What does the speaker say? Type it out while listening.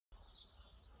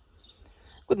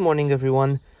Good morning,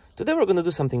 everyone. Today we're going to do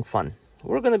something fun.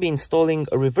 We're going to be installing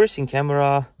a reversing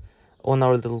camera on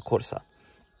our little Corsa.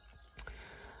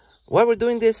 Why we're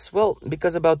doing this? Well,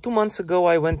 because about 2 months ago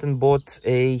I went and bought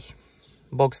a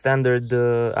bog standard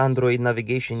Android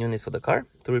navigation unit for the car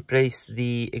to replace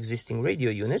the existing radio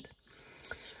unit.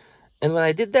 And when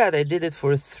I did that, I did it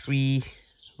for 3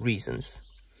 reasons.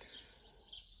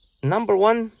 Number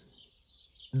one,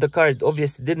 the car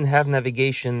obviously didn't have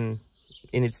navigation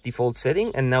in its default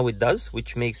setting, and now it does,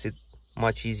 which makes it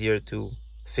much easier to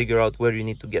figure out where you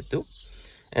need to get to.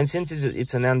 And since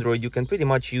it's an Android, you can pretty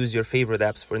much use your favorite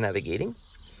apps for navigating.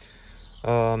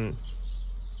 And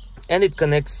it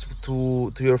connects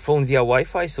to your phone via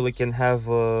Wi-Fi, so it can have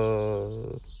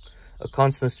a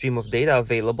constant stream of data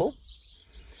available.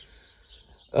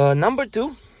 Number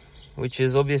 2, which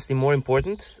is obviously more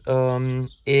important,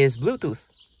 is Bluetooth.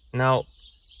 Now,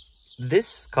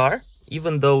 this car,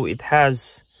 even though it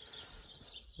has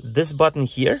this button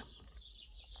here,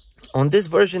 on this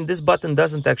version, this button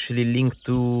doesn't actually link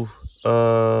to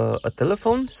a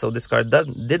telephone. So this car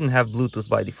didn't have Bluetooth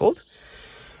by default.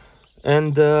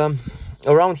 And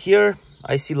around here,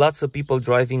 I see lots of people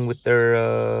driving with their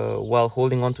while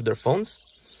holding onto their phones,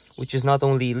 which is not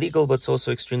only illegal, but it's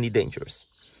also extremely dangerous.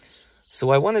 So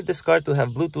I wanted this car to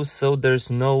have Bluetooth, so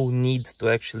there's no need to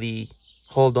actually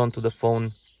hold on to the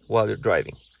phone while you're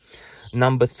driving.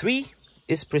 Number 3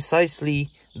 is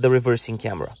precisely the reversing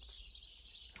camera.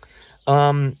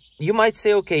 You might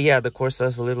say, okay, yeah, the Corsa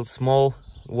is a little small.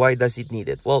 Why does it need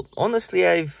it? Well, honestly,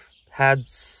 I've had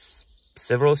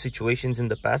several situations in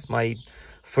the past. My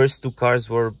first 2 cars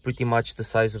were pretty much the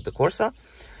size of the Corsa.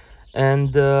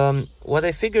 And what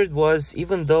I figured was,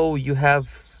 even though you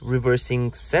have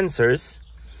reversing sensors,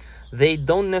 they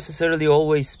don't necessarily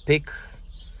always pick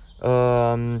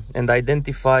and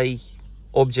identify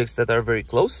objects that are very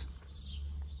close.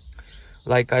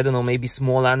 Like, I don't know, maybe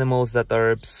small animals that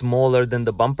are smaller than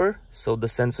the bumper, so the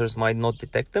sensors might not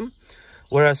detect them.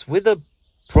 Whereas with a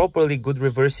properly good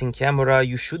reversing camera,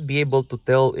 you should be able to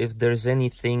tell if there's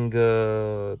anything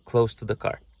close to the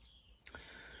car.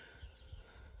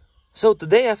 So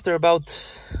today, after about,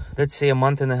 let's say, a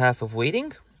month and a half of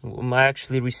waiting, I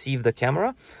actually received the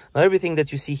camera. Now, everything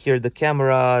that you see here, the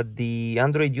camera, the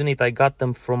Android unit, I got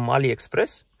them from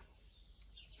AliExpress.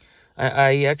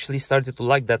 I actually started to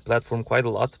like that platform quite a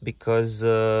lot because,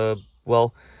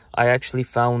 well, I actually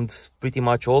found pretty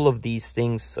much all of these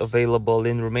things available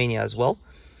in Romania as well.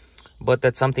 But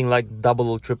that's something like double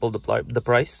or triple the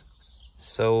price.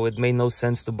 So it made no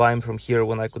sense to buy them from here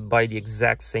when I could buy the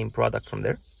exact same product from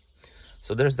there.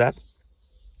 So there's that.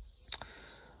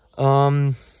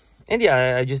 And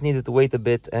yeah, I just needed to wait a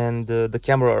bit, and the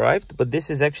camera arrived. But this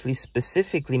is actually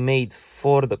specifically made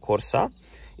for the Corsa.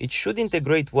 It should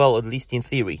integrate well, at least in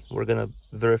theory. We're gonna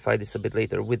verify this a bit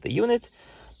later with the unit.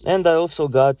 And I also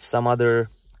got some other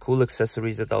cool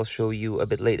accessories that I'll show you a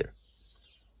bit later.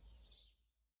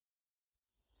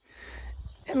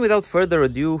 And without further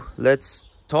ado, let's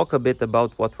talk a bit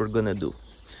about what we're gonna do.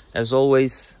 As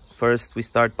always, first we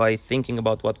start by thinking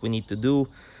about what we need to do.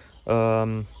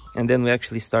 And then we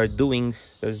actually start doing,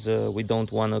 because we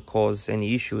don't want to cause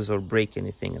any issues or break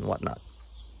anything and whatnot.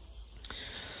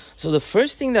 So the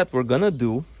first thing that we're gonna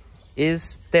do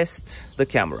is test the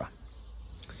camera.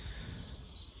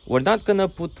 We're not gonna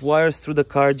put wires through the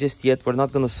car just yet. We're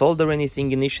not gonna solder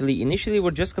anything initially. Initially,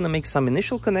 we're just gonna make some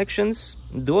initial connections,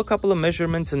 do a couple of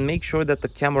measurements, and make sure that the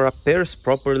camera pairs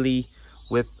properly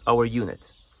with our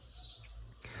unit.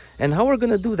 And how we're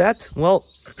gonna do that? Well,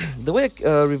 the way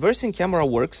a reversing camera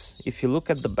works, if you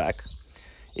look at the back,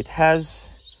 it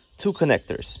has 2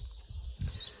 connectors.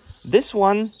 This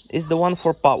one is the one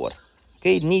for power.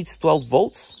 Okay, it needs 12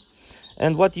 volts.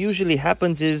 And what usually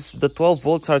happens is the 12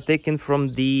 volts are taken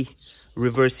from the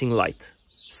reversing light.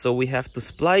 So we have to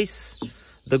splice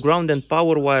the ground and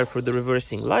power wire for the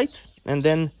reversing light, and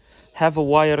then have a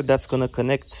wire that's gonna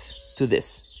connect to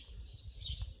this.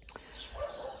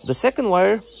 The second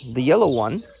wire, the yellow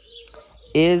one,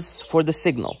 is for the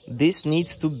signal. This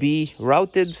needs to be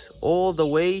routed all the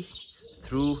way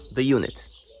through the unit.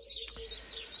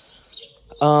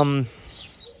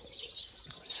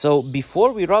 So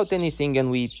before we route anything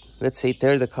and we, let's say,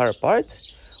 tear the car apart,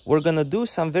 we're gonna do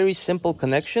some very simple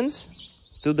connections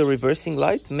to the reversing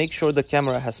light, make sure the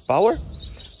camera has power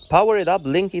it up,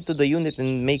 link it to the unit,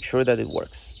 and make sure that it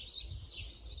works.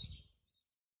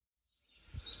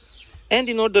 And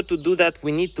in order to do that,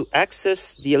 we need to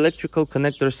access the electrical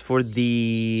connectors for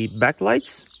the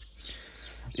backlights.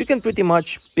 You can pretty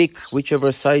much pick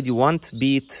whichever side you want,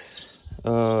 be it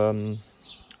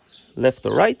left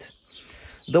or right.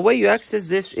 The way you access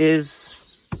this is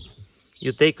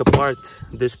you take apart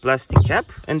this plastic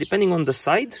cap, and depending on the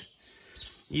side,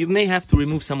 you may have to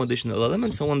remove some additional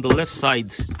elements. So on the left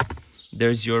side,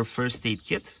 there's your first aid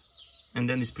kit, and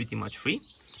then it's pretty much free.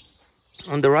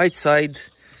 On the right side,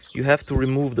 you have to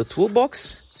remove the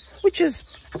toolbox, which is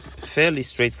fairly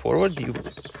straightforward. You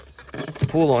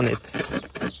pull on it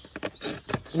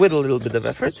with a little bit of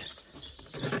effort,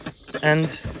 and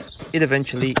it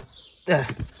eventually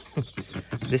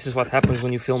this is what happens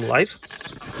when you film live,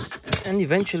 and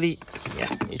eventually, yeah,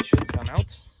 it should come out.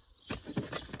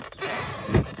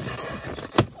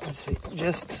 Let's see,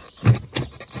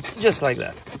 just like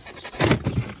that.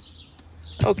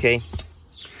 Okay,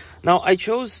 now I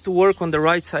chose to work on the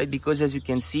right side because, as you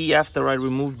can see, after I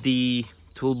removed the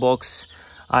toolbox,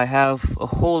 I have a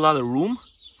whole lot of room,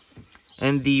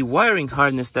 and the wiring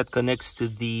harness that connects to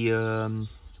the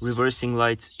reversing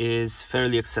lights is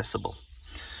fairly accessible.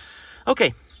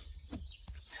 Okay,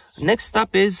 next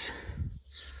step is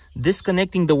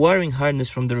disconnecting the wiring harness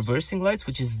from the reversing lights,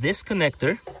 which is this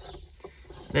connector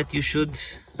that you should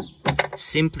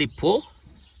simply pull,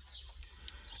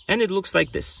 and it looks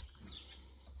like this.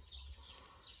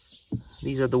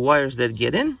 These are the wires that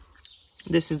get in.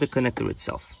 This is the connector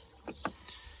itself.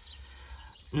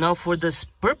 Now, for this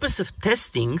purpose of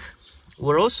testing,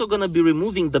 we're also going to be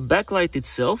removing the backlight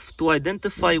itself to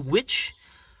identify which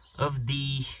of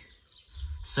the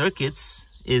circuits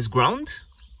is ground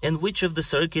and which of the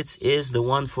circuits is the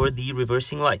one for the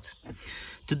reversing light.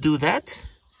 To do that,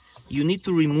 you need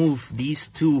to remove these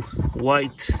two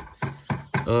white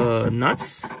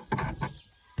nuts.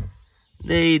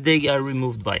 They are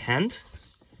removed by hand.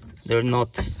 They're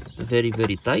not very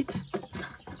tight.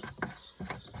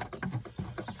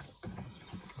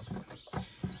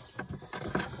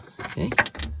 Okay,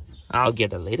 I'll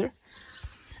get it later.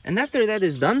 And after that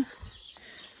is done,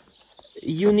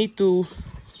 you need to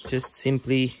just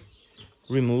simply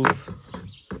remove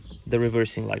the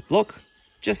reversing light block,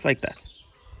 just like that.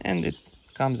 And it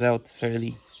comes out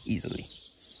fairly easily.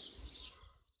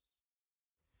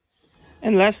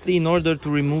 And lastly, in order to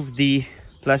remove the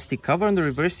plastic cover on the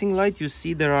reversing light, you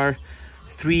see there are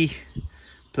 3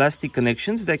 plastic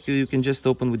connections that you can just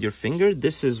open with your finger.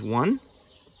 This is one.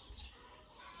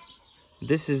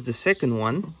 This is the second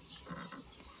one.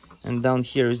 And down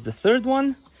here is the third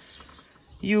one.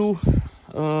 You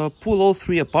pull all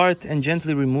 3 apart and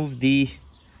gently remove the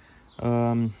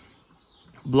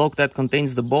block that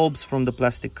contains the bulbs from the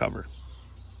plastic cover.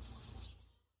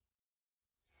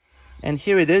 And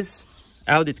here it is,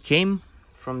 out it came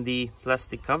from the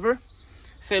plastic cover.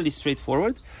 Fairly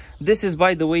straightforward. This is,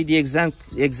 by the way, the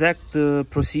exact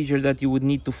procedure that you would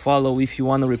need to follow if you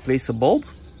want to replace a bulb.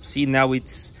 See, now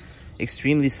it's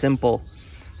extremely simple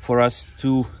for us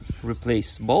to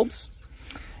replace bulbs.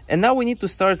 And now we need to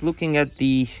start looking at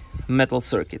the metal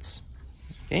circuits.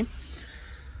 Okay,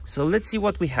 so let's see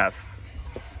what we have.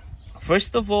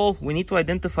 First of all, we need to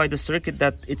identify the circuit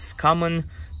that it's common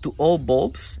to all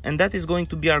bulbs, and that is going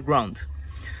to be our ground.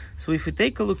 So if we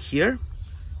take a look here,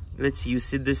 let's see, you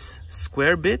see this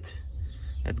square bit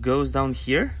that goes down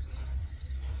here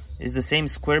is the same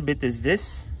square bit as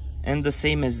this and the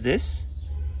same as this,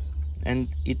 and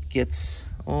it gets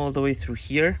all the way through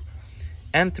here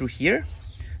and through here.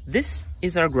 This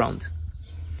is our ground.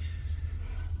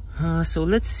 So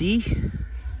let's see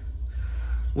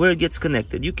where it gets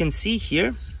connected. You can see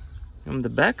here from the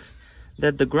back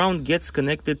that the ground gets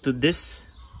connected to this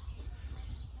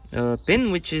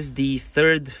pin, which is the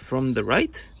 3rd from the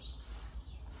right.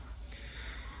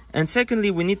 And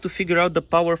secondly, we need to figure out the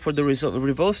power for the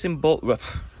reversing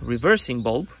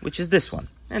bulb, which is this one.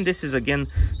 And this is again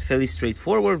fairly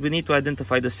straightforward. We need to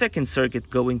identify the second circuit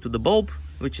going to the bulb,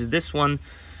 which is this one,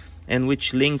 and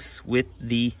which links with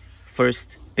the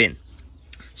first pin.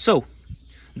 So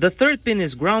the 3rd pin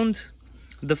is ground,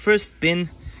 the 1st pin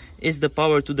is the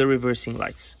power to the reversing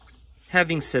lights.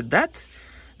 Having said that,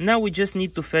 now we just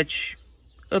need to fetch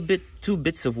 2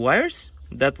 bits of wires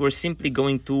that we're simply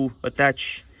going to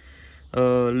attach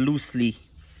loosely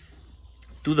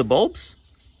to the bulbs.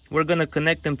 We're going to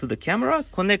connect them to the camera,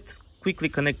 quickly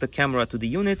connect the camera to the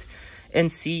unit,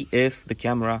 and see if the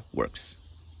camera works.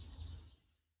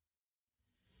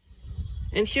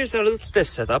 And here's our little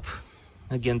test setup.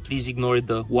 Again, please ignore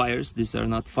the wires, these are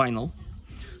not final.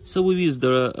 So we've used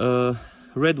the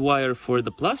red wire for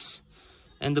the plus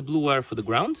and the blue wire for the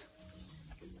ground.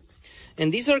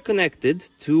 And these are connected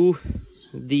to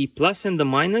the plus and the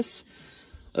minus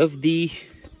of the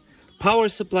power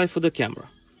supply for the camera.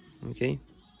 Okay.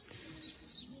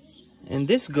 And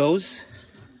this goes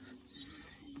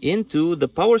into the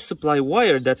power supply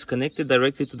wire that's connected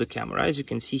directly to the camera, as you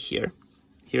can see here.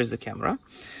 Here's the camera.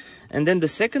 And then the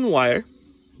second wire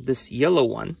this yellow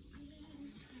one,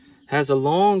 has a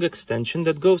long extension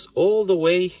that goes all the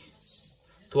way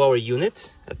to our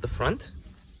unit at the front.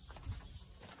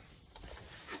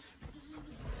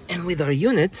 And with our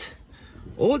unit,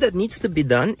 all that needs to be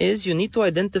done is you need to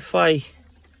identify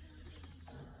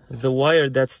the wire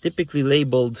that's typically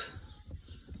labeled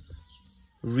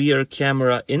rear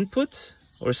camera input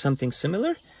or something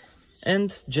similar,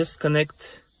 and just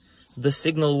connect the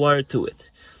signal wire to it.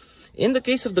 In the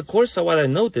case of the Corsa, what I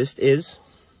noticed is,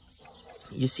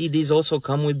 you see these also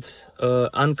come with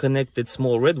unconnected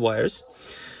small red wires.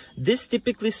 This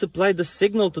typically supply the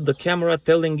signal to the camera,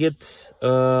 telling it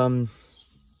either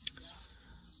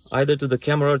to the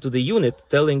camera or to the unit,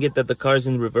 telling it that the car is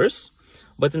in reverse.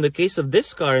 But in the case of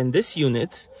this car and this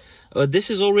unit, this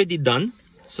is already done.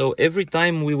 So every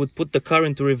time we would put the car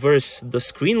into reverse, the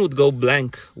screen would go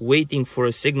blank, waiting for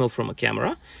a signal from a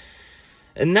camera.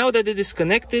 And now that it is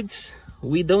connected,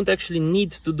 we don't actually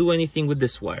need to do anything with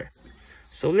this wire.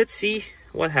 So let's see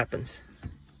what happens.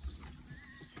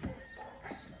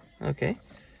 Okay,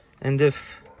 and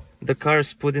if the car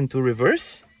is put into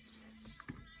reverse,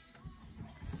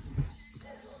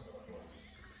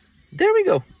 there we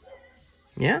go.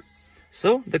 Yeah,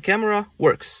 so the camera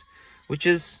works, which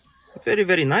is very,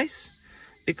 very nice,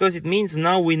 because it means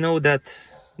now we know that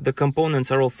the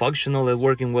components are all functional and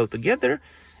working well together,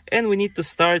 and we need to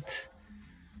start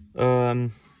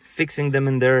fixing them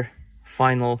in their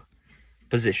final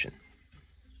position.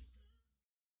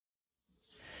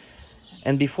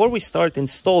 And before we start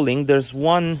installing, there's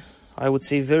one, I would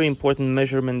say, very important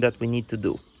measurement that we need to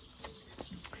do.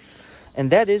 And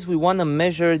that is, we want to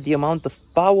measure the amount of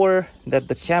power that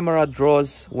the camera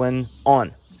draws when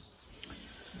on.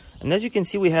 And as you can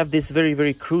see, we have this very,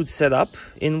 very crude setup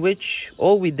in which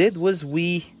all we did was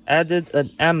we added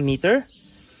an amp meter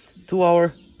to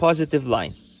our positive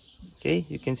line. Okay,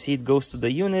 you can see it goes to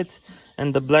the unit,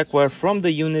 and the black wire from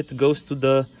the unit goes to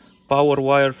the power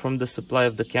wire from the supply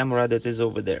of the camera that is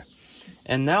over there.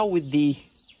 And now with the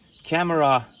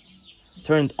camera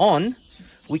turned on,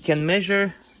 we can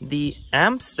measure the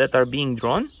amps that are being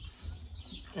drawn,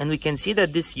 and we can see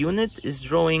that this unit is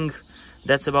drawing,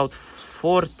 that's about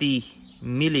 40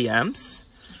 milliamps,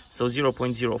 so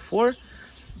 0.04,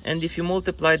 and if you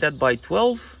multiply that by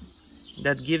 12,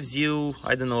 that gives you,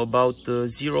 I don't know, about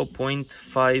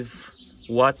 0.5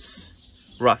 watts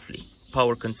roughly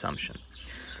power consumption.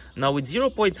 Now with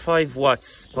 0.5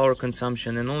 watts power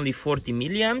consumption and only 40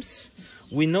 milliamps,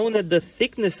 we know that the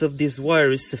thickness of this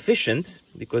wire is sufficient,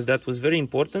 because that was very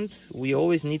important. We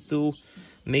always need to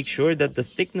make sure that the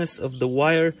thickness of the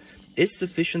wire is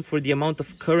sufficient for the amount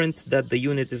of current that the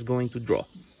unit is going to draw.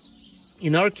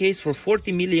 In our case, for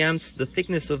 40 milliamps, the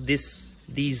thickness of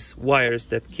these wires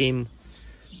that came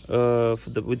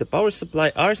with the power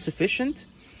supply are sufficient.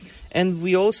 And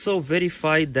we also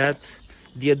verified that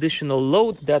the additional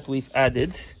load that we've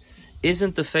added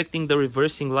isn't affecting the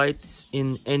reversing lights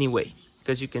in any way,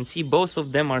 because you can see both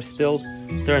of them are still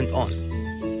turned on.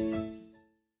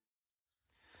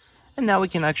 And now we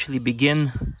can actually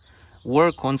begin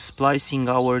work on splicing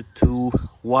our two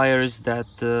wires that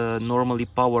normally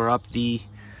power up the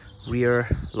rear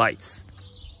lights.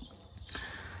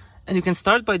 And you can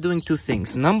start by doing two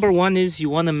things. Number one is you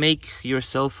want to make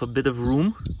yourself a bit of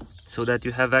room so that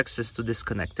you have access to this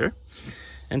connector.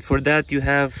 And for that you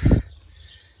have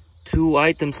two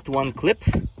items to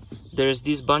unclip. There's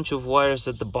this bunch of wires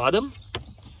at the bottom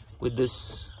with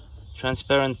this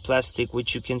transparent plastic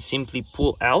which you can simply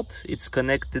pull out. It's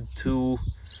connected to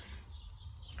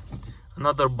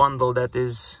another bundle that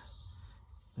is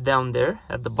down there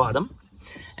at the bottom.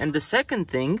 And the second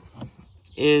thing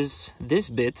is this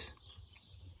bit,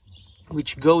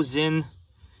 which goes in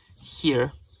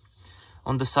here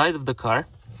on the side of the car.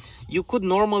 You could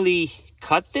normally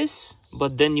cut this,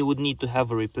 but then you would need to have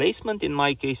a replacement. In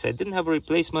my case, I didn't have a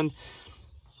replacement,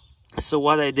 so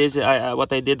what I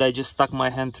did, I just stuck my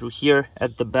hand through here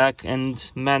at the back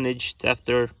and managed,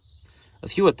 after a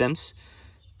few attempts,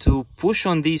 to push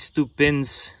on these two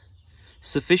pins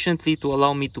sufficiently to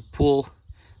allow me to pull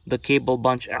the cable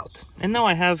bunch out. And now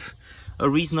I have a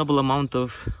reasonable amount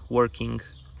of working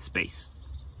space.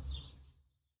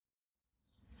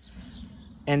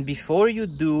 And before you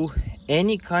do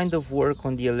any kind of work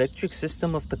on the electric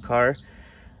system of the car,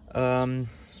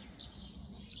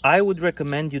 I would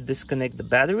recommend you disconnect the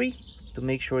battery to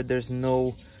make sure there's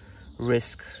no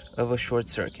risk of a short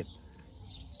circuit.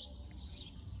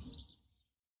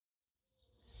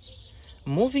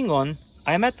 Moving on,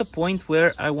 I'm at the point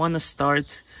where I want to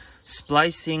start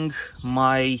splicing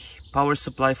my power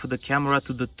supply for the camera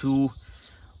to the two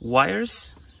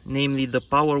wires, namely the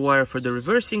power wire for the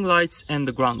reversing lights and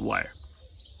the ground wire.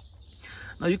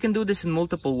 Now you can do this in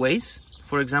multiple ways.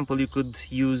 For example, you could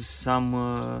use some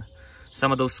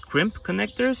of those crimp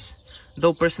connectors,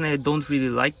 though personally I don't really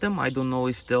like them. I don't know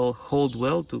if they'll hold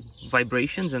well to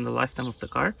vibrations and the lifetime of the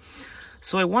car.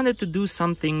 So I wanted to do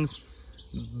something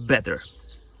better.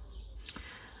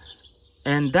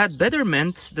 And that better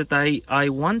meant that I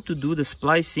want to do the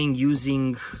splicing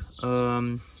using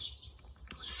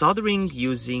soldering,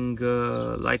 using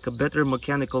like a better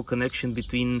mechanical connection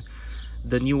between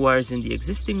the new wires and the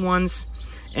existing ones.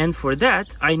 And for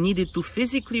that I needed to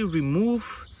physically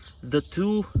remove the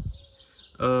two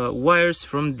wires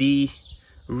from the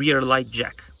rear light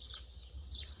jack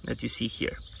that you see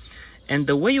here. And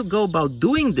the way you go about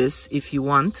doing this, if you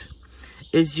want,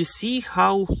 is you see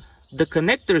how the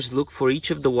connectors look for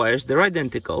each of the wires. They're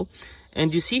identical,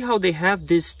 and you see how they have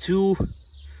these two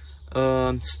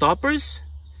stoppers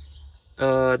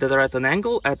that are at an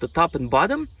angle at the top and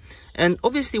bottom. And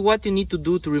obviously what you need to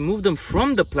do to remove them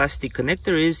from the plastic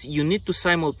connector is you need to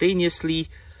simultaneously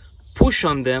push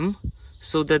on them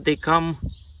so that they come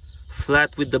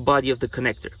flat with the body of the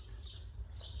connector.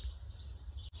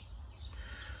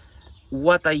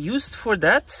 What I used for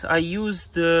that, I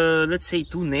used let's say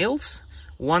 2 nails.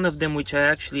 One of them which I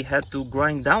actually had to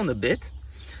grind down a bit.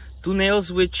 2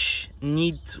 nails which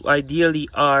ideally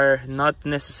are not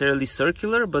necessarily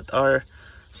circular, but are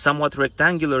somewhat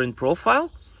rectangular in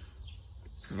profile.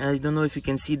 I don't know if you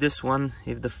can see this one,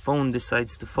 if the phone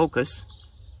decides to focus,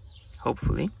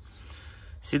 hopefully.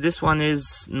 See, this one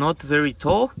is not very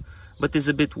tall, but is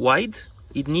a bit wide.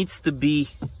 It needs to be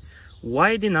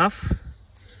wide enough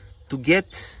to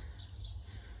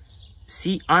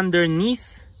see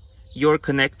underneath your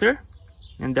connector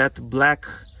and that black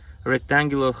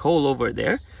rectangular hole over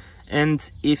there.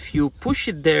 And if you push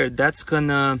it there, that's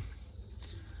gonna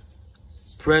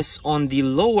press on the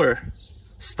lower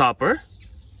stopper,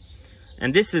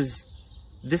 and this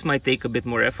might take a bit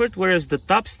more effort, whereas the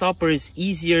top stopper is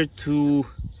easier to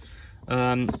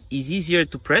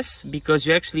press because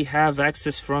you actually have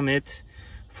access from it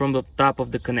from the top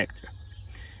of the connector.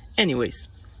 Anyways,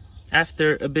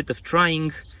 after a bit of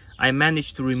trying, I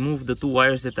managed to remove the 2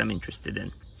 wires that I'm interested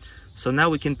in. So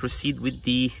now we can proceed with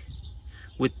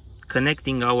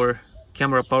connecting our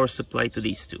camera power supply to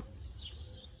these 2.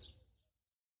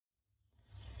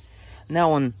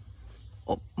 Now on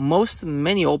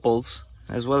many Opels,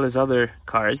 as well as other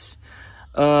cars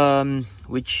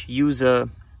which use a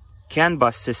CAN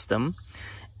bus system,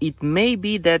 it may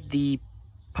be that the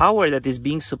power that is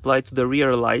being supplied to the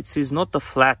rear lights is not a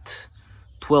flat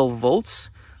 12 volts,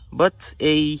 but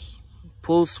a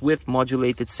pulse width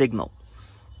modulated signal.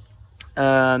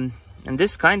 And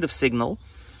this kind of signal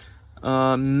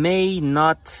may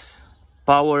not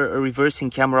power a reversing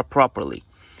camera properly.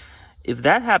 If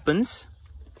that happens,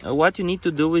 what you need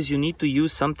to do is you need to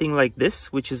use something like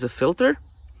this, which is a filter,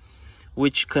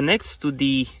 which connects to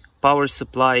the power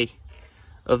supply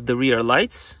of the rear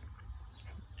lights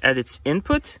at its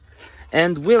input,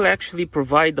 and will actually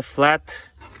provide the flat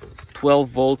 12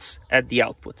 volts at the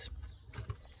output.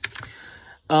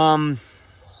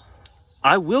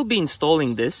 I will be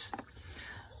installing this,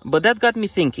 but that got me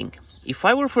thinking. If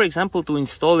I were, for example, to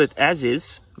install it as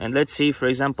is, and let's say, for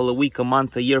example, a week, a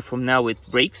month, a year from now it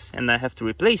breaks and I have to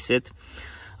replace it,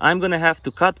 I'm gonna have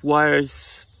to cut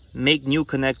wires, make new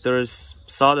connectors,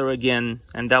 solder again,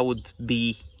 and that would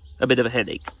be a bit of a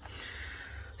headache.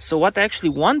 So what I actually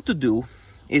want to do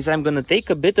is I'm gonna take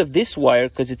a bit of this wire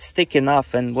because it's thick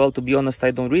enough, and well, to be honest,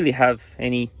 I don't really have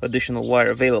any additional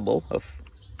wire available of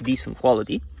decent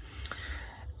quality.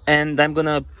 And I'm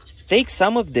gonna take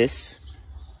some of this,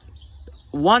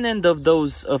 one end of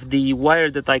the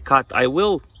wire that I cut, I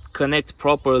will connect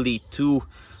properly to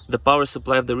the power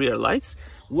supply of the rear lights,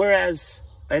 whereas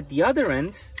at the other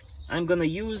end I'm gonna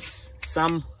use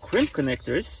some crimp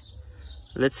connectors,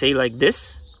 let's say like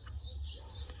this,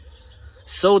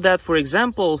 so that, for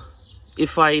example,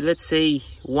 if I, let's say,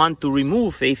 want to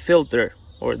remove a filter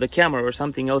or the camera or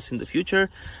something else in the future,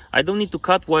 I don't need to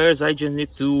cut wires, I just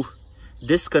need to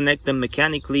disconnect them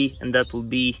mechanically, and that will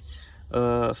be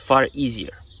far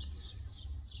easier.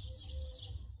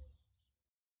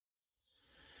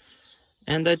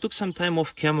 And I took some time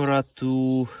off camera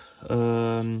to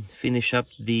finish up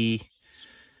the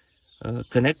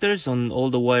connectors on all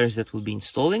the wires that we'll be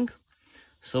installing.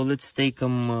 So let's take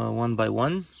them one by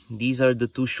one. These are the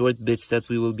 2 short bits that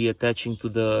we will be attaching to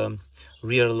the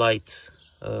rear light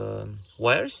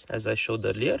wires, as I showed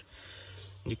earlier.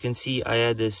 You can see I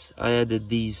added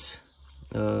these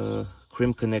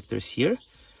crimp connectors here,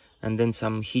 and then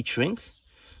some heat shrink.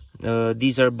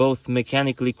 These are both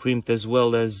mechanically crimped as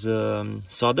well as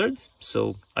soldered,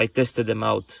 so I tested them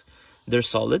out. They're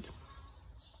solid.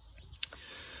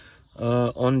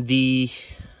 On the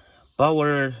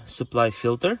power supply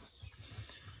filter,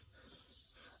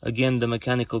 again, the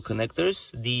mechanical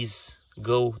connectors, these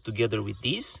go together with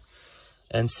these,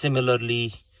 and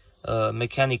similarly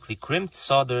mechanically crimped,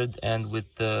 soldered, and with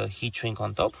the heat shrink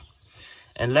on top.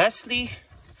 And lastly,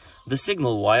 the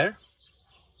signal wire.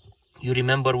 You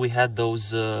remember we had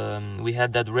those, we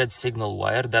had that red signal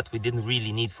wire that we didn't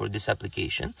really need for this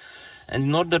application. And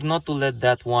in order not to let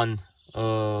that one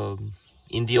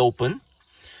in the open,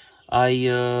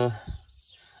 I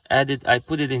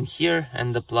put it in here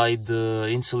and applied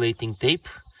insulating tape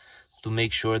to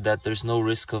make sure that there's no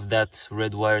risk of that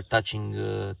red wire touching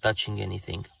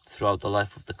anything throughout the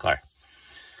life of the car.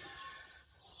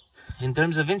 In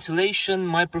terms of insulation,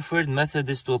 my preferred method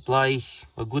is to apply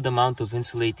a good amount of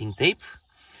insulating tape,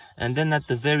 and then at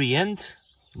the very end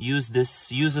use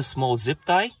a small zip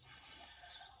tie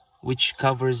which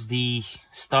covers the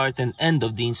start and end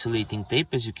of the insulating tape,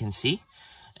 as you can see.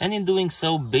 And in doing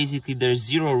so, basically there's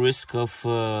zero risk of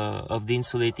the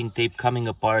insulating tape coming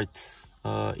apart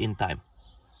in time.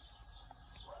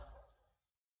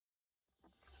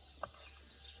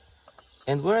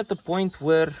 And we're at the point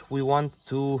where we want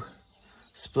to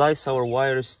splice our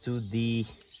wires to the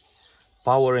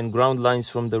power and ground lines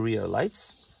from the rear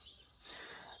lights.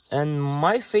 And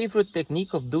my favorite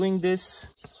technique of doing this,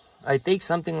 I take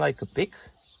something like a pick,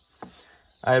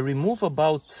 I remove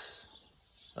about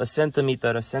a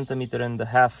centimeter and a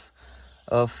half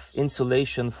of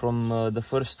insulation from the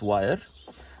first wire,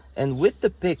 and with the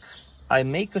pick I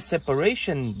make a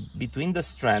separation between the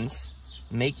strands,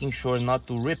 making sure not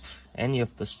to rip any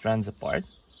of the strands apart,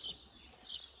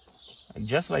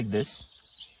 just like this.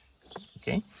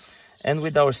 Okay, and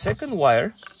with our second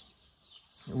wire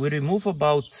we remove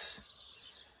about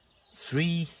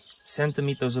 3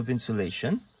 centimeters of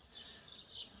insulation,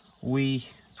 we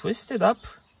twist it up,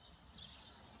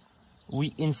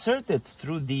 we insert it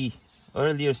through the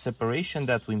earlier separation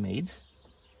that we made,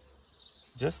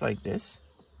 just like this,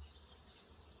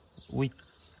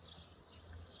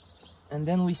 and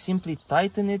then we simply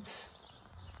tighten it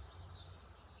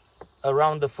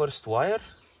around the first wire,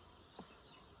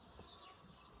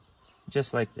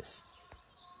 just like this.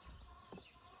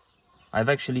 I've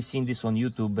actually seen this on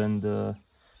YouTube, and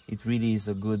it really is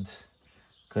a good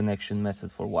connection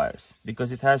method for wires,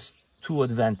 because it has 2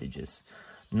 advantages.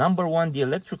 Number 1, the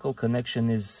electrical connection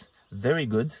is very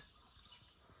good,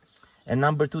 and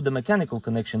number 2, the mechanical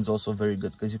connection is also very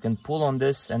good, because you can pull on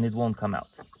this and it won't come out.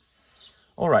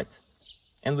 Alright,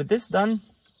 and with this done,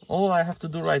 all I have to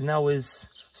do right now is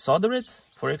solder it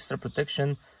for extra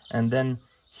protection and then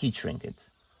heat shrink it.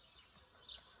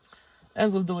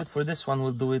 And we'll do it for this one,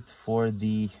 we'll do it for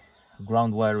the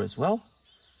ground wire as well,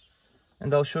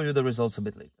 and I'll show you the results a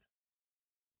bit later.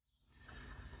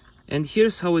 And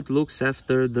here's how it looks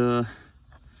after the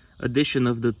addition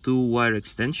of the 2 wire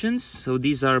extensions. So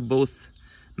these are both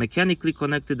mechanically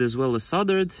connected as well as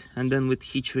soldered, and then with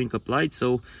heat shrink applied,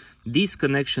 so these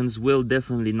connections will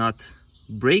definitely not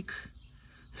break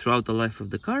throughout the life of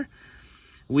the car.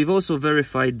 We've also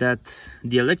verified that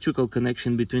the electrical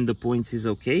connection between the points is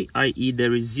okay, i.e.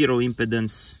 there is zero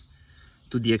impedance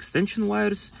to the extension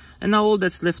wires, and now all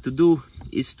that's left to do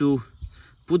is to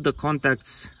put the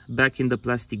contacts back in the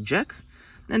plastic jack,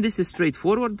 and this is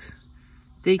straightforward.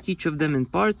 Take each of them in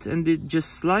part and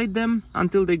just slide them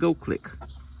until they go click.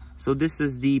 So this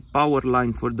is the power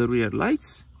line for the rear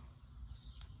lights,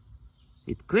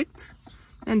 it clicked,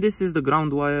 and this is the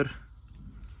ground wire.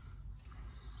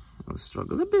 I'll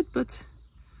struggle a bit, but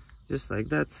just like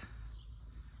that.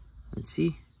 Let's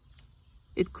see,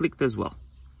 it clicked as well.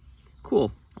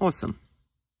 Cool, awesome.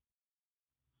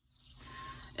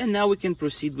 And now we can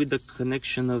proceed with the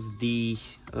connection of the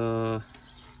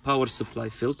power supply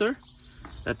filter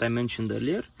that I mentioned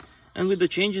earlier. And with the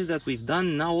changes that we've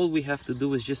done, now all we have to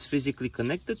do is just physically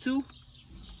connect the 2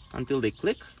 until they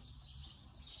click,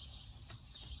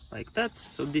 like that.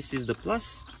 So this is the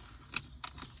plus,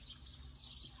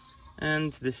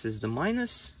 and this is the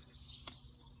minus,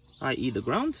 i.e. the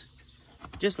ground,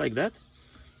 just like that.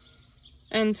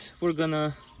 And we're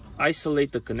gonna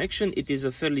isolate the connection. It is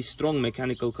a fairly strong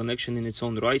mechanical connection in its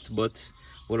own right, but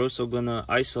we're also gonna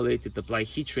isolate it, apply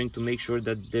heat shrink to make sure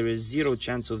that there is zero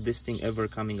chance of this thing ever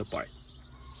coming apart.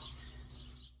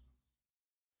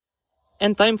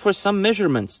 And time for some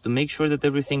measurements to make sure that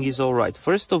everything is all right.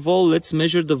 First of all, let's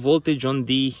measure the voltage on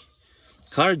the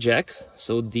car jack.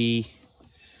 So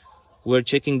we're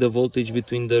checking the voltage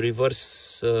between the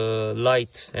reverse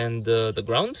light and the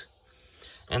ground.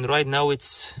 And right now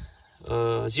it's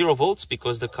 0 volts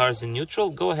because the car is in neutral.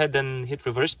 Go ahead and hit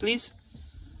reverse, please.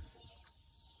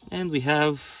 And we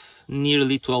have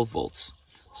nearly 12 volts.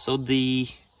 so the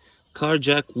car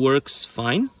jack works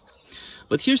fine.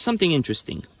 But here's something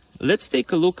interesting. Let's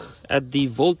take a look at the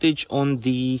voltage on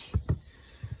the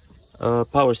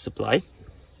power supply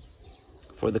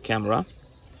for the camera.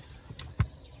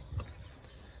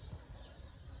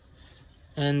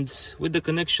 And with the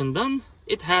connection done,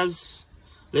 it has,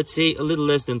 let's say, a little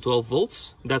less than 12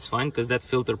 volts. That's fine, because that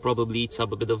filter probably eats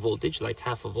up a bit of voltage, like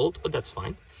half a volt, but that's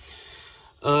fine.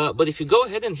 But if you go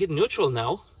ahead and hit neutral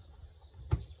now,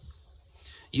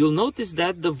 you'll notice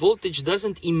that the voltage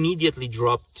doesn't immediately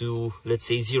drop to, let's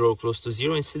say, zero, close to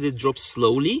zero. Instead, it drops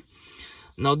slowly.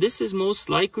 Now, this is most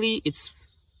likely, it's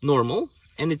normal,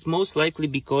 and it's most likely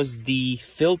because the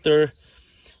filter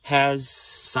has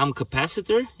some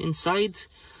capacitor inside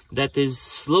that is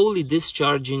slowly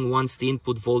discharging once the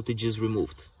input voltage is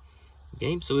removed.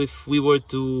 Okay, so if we were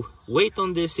to wait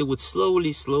on this, it would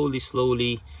slowly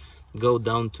go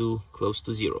down to close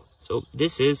to zero. So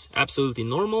this is absolutely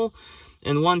normal.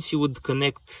 And once you would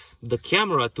connect the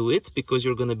camera to it, because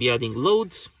you're going to be adding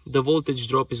load, the voltage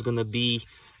drop is going to be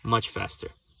much faster.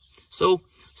 So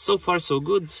far so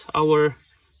good. Our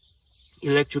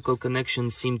electrical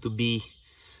connections seem to be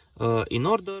in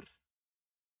order.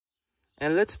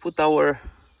 And let's put our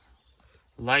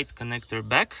light connector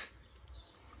back,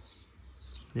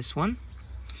 this one,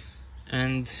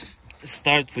 and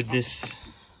start with this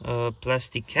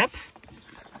plastic cap.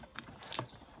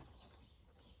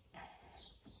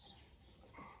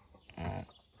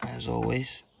 As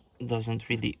always, doesn't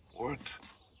really work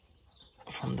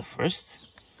from the first.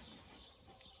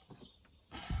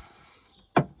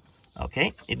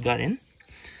 Okay, it got in.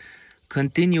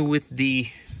 Continue with the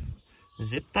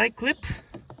zip tie clip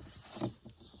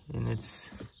in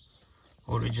its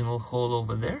original hole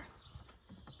over there.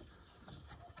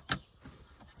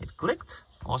 It clicked,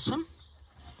 awesome.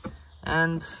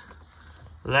 And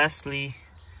lastly,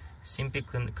 simply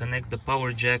connect the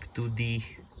power jack to the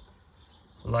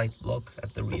light block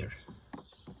at the rear.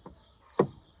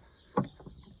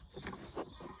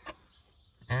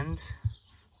 And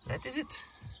that is it.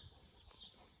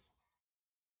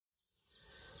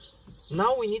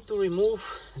 Now we need to remove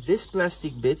this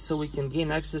plastic bit so we can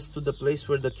gain access to the place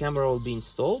where the camera will be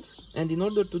installed. And in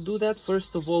order to do that,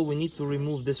 first of all, we need to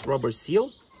remove this rubber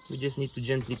seal. We just need to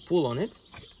gently pull on it,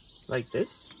 like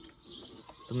this,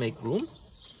 to make room.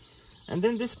 And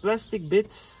then this plastic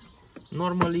bit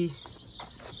normally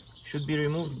should be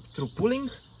removed through pulling,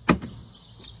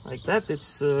 like that.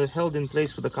 It's held in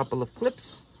place with a couple of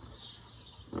clips.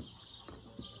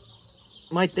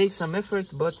 Might take some effort,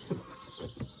 but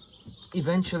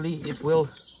eventually it will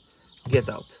get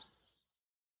out.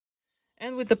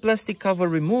 And with the plastic cover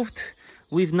removed,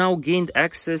 we've now gained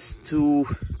access to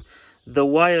the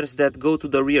wires that go to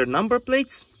the rear number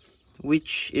plates,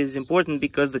 which is important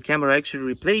because the camera actually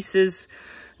replaces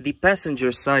the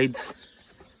passenger side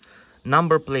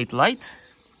number plate light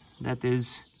that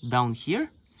is down here.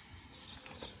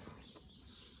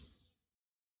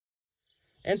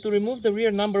 And to remove the rear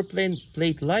number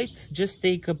plate light, just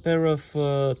take a pair of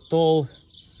tall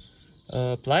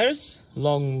pliers,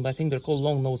 long, I think they're called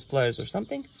long nose pliers or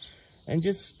something, and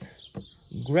just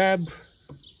grab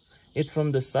it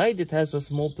from the side. It has a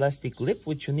small plastic lip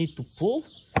which you need to pull,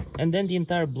 and then the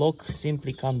entire block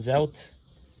simply comes out.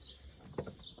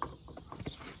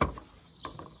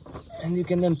 And you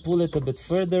can then pull it a bit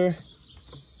further,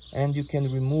 and you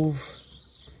can remove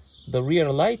the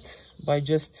rear light by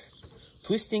just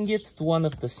twisting it to one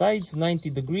of the sides 90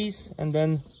 degrees, and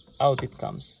then out it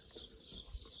comes.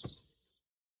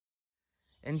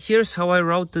 And here's how I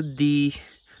routed the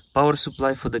power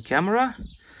supply for the camera.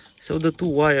 So the two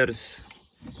wires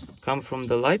come from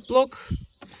the light block,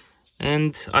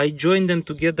 and I joined them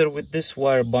together with this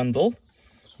wire bundle,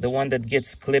 the one that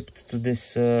gets clipped to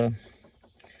this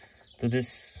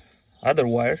other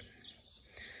wire.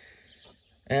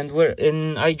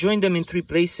 And I joined them in three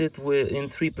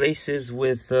places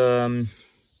with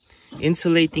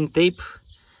insulating tape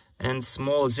and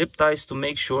small zip ties to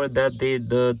make sure that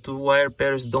the two wire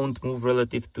pairs don't move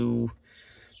relative to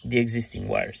the existing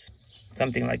wires.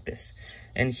 Something like this.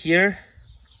 And here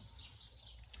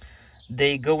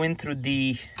they go in through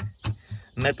the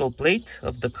metal plate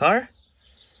of the car,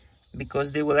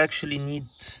 because they will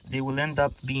end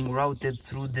up being routed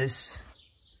through this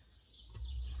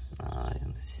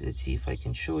let's see if I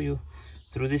can show you,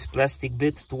 through this plastic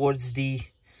bit towards the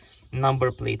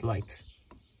number plate light.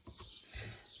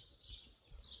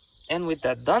 And with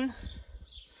that done,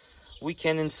 we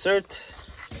can insert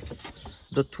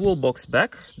the toolbox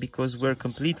back, because we're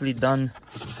completely done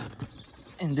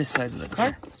in this side of the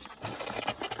car.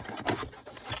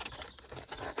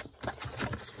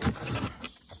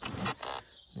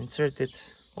 insert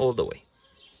it all the way.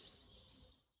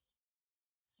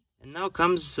 And now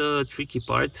comes a tricky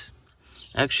part,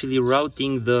 actually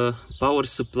routing the power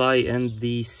supply and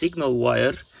the signal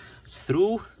wire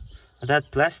through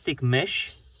that plastic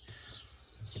mesh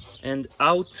and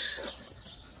out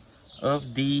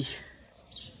of the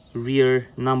rear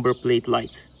number plate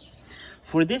light.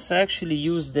 For this I actually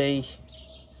used a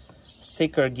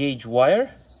thicker gauge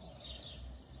wire,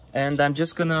 and I'm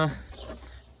just gonna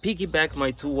piggyback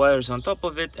my two wires on top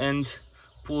of it and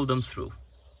pull them through.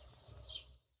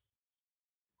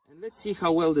 And let's see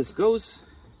how well this goes.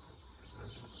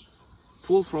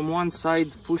 Pull from one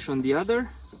side, push on the other,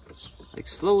 like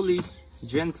slowly,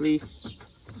 gently,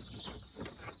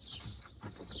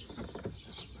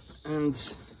 and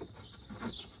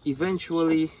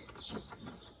eventually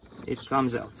it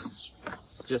comes out,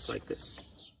 just like this.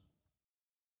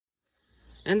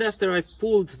 And after I've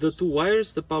pulled the two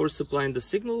wires, the power supply and the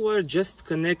signal wire, just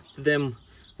connect them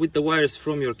with the wires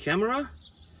from your camera,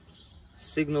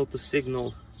 signal to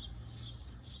signal,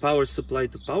 power supply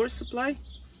to power supply,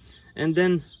 and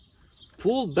then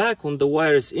pull back on the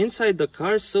wires inside the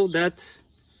car so that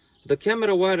the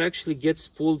camera wire actually gets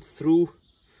pulled through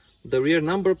the rear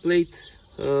number plate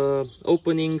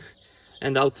opening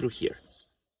and out through here.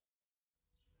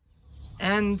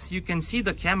 And you can see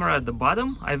the camera at the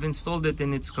bottom. I've installed it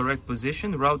in its correct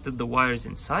position, routed the wires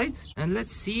inside, and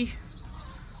let's see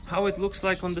how it looks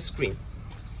like on the screen.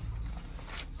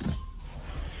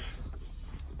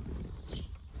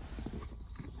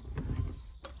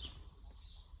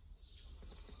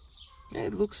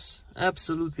 It looks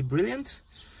absolutely brilliant.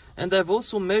 And I've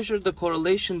also measured the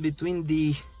correlation between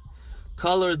the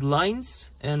colored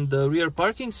lines and the rear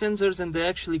parking sensors, and they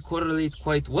actually correlate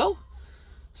quite well.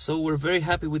 So we're very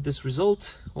happy with this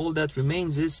result. All that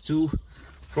remains is to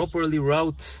properly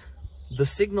route the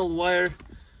signal wire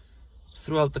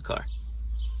throughout the car.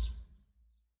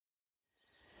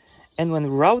 And when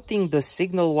routing the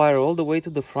signal wire all the way to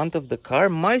the front of the car,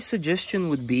 my suggestion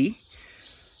would be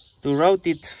to route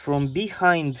it from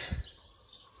behind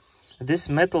this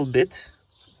metal bit,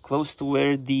 close to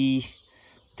where the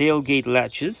tailgate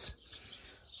latches,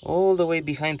 all the way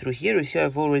behind through here. You see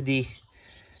I've already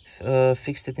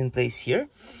fixed it in place here,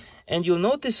 and you'll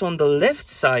notice on the left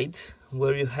side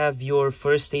where you have your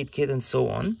first aid kit and so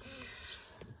on,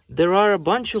 there are a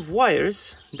bunch of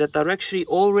wires that are actually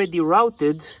already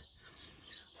routed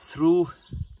through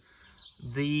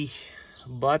the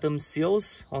bottom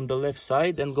sills on the left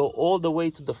side and go all the way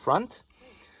to the front.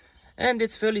 And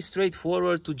it's fairly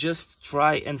straightforward to just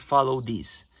try and follow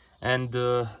these and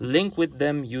link with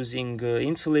them using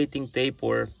insulating tape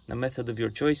or a method of your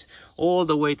choice all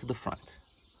the way to the front.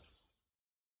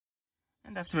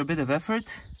 And after a bit of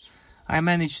effort, I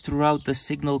managed to route the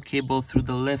signal cable through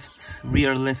the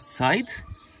rear left side.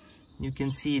 You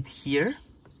can see it here.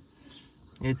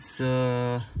 It's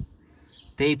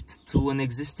taped to an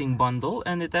existing bundle,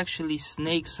 and it actually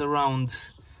snakes around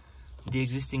the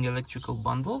existing electrical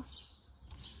bundle.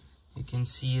 You can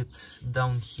see it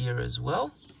down here as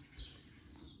well.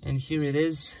 And here it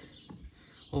is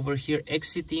over here,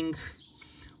 exiting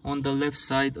on the left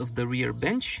side of the rear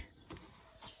bench,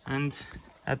 and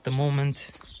at the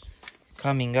moment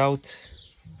coming out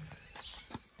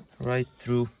right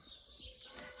through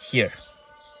here.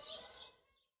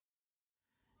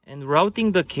 And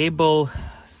routing the cable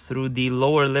through the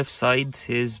lower left side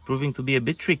is proving to be a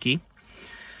bit tricky.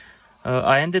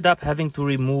 I ended up having to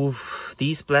remove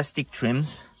these plastic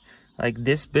trims, like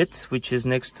this bit, which is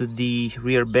next to the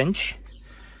rear bench.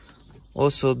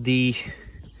 Also the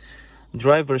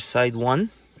driver's side one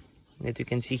that you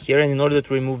can see here. And in order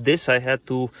to remove this, I had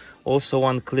to also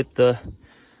unclip the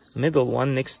middle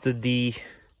one next to the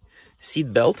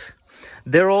seat belt.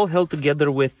 They're all held together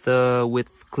with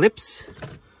clips,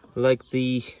 like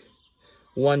the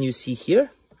one you see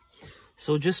here.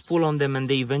 So just pull on them and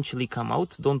they eventually come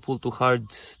out. Don't pull too hard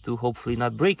to hopefully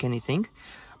not break anything.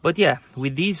 But yeah,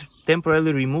 with these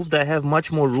temporarily removed, I have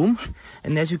much more room.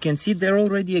 And as you can see, there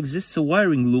already exists a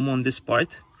wiring loom on this part.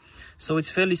 So it's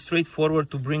fairly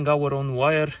straightforward to bring our own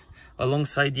wire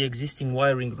alongside the existing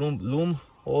wiring loom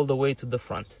all the way to the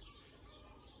front.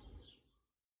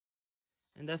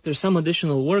 And after some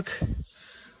additional work,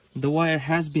 the wire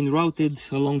has been routed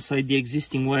alongside the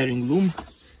existing wiring loom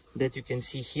that you can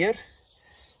see here.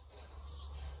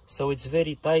 So it's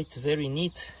very tight, very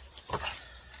neat.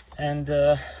 And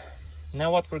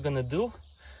now what we're gonna do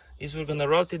is we're gonna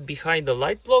route it behind the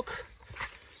light block,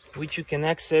 which you can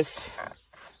access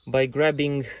by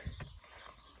grabbing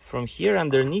from here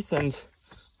underneath and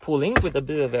pulling with a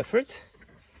bit of effort.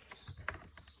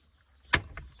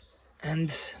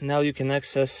 And now you can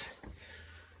access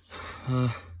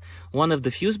one of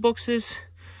the fuse boxes,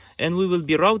 and we will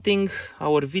be routing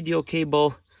our video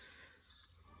cable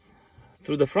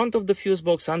through the front of the fuse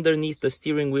box, underneath the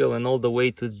steering wheel, and all the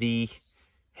way to the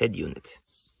head unit.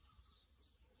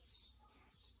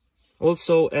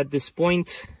 Also, at this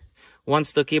point,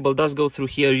 once the cable does go through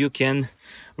here, you can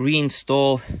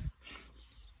reinstall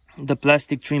the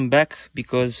plastic trim back,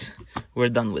 because we're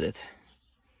done with it.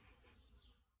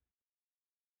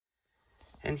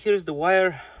 And here's the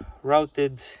wire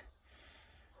routed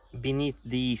beneath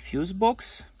the fuse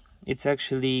box. It's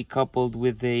actually coupled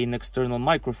with an external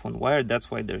microphone wire,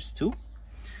 that's why there's two.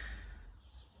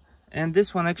 And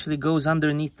this one actually goes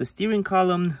underneath the steering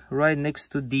column, right next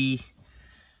to the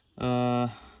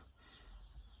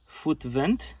foot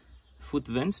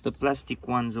vents, the plastic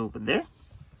ones over there.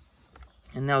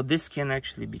 And now this can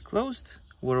actually be closed.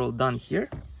 We're all done here.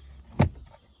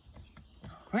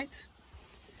 All right.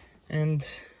 And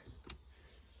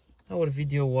our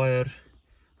video wire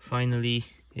finally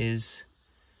is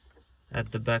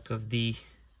at the back of the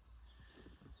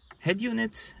head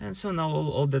unit, and so now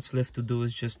all that's left to do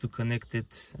is just to connect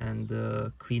it and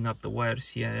clean up the wires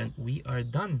here, and we are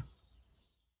done.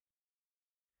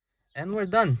 And we're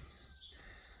done.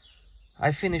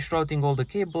 I finished routing all the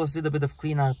cables, did a bit of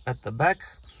cleanup at the back.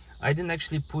 I didn't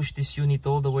actually push this unit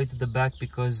all the way to the back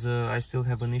because I still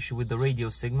have an issue with the radio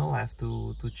signal. I have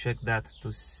to check that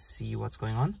to see what's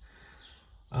going on.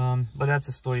 But that's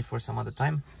a story for some other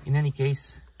time. In any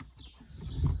case,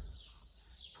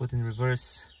 put in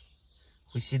reverse,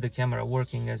 we see the camera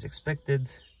working as expected.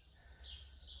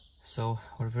 So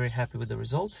we're very happy with the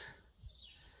result.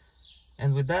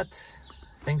 And with that,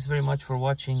 thanks very much for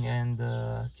watching, and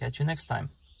catch you next time.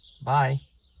 Bye.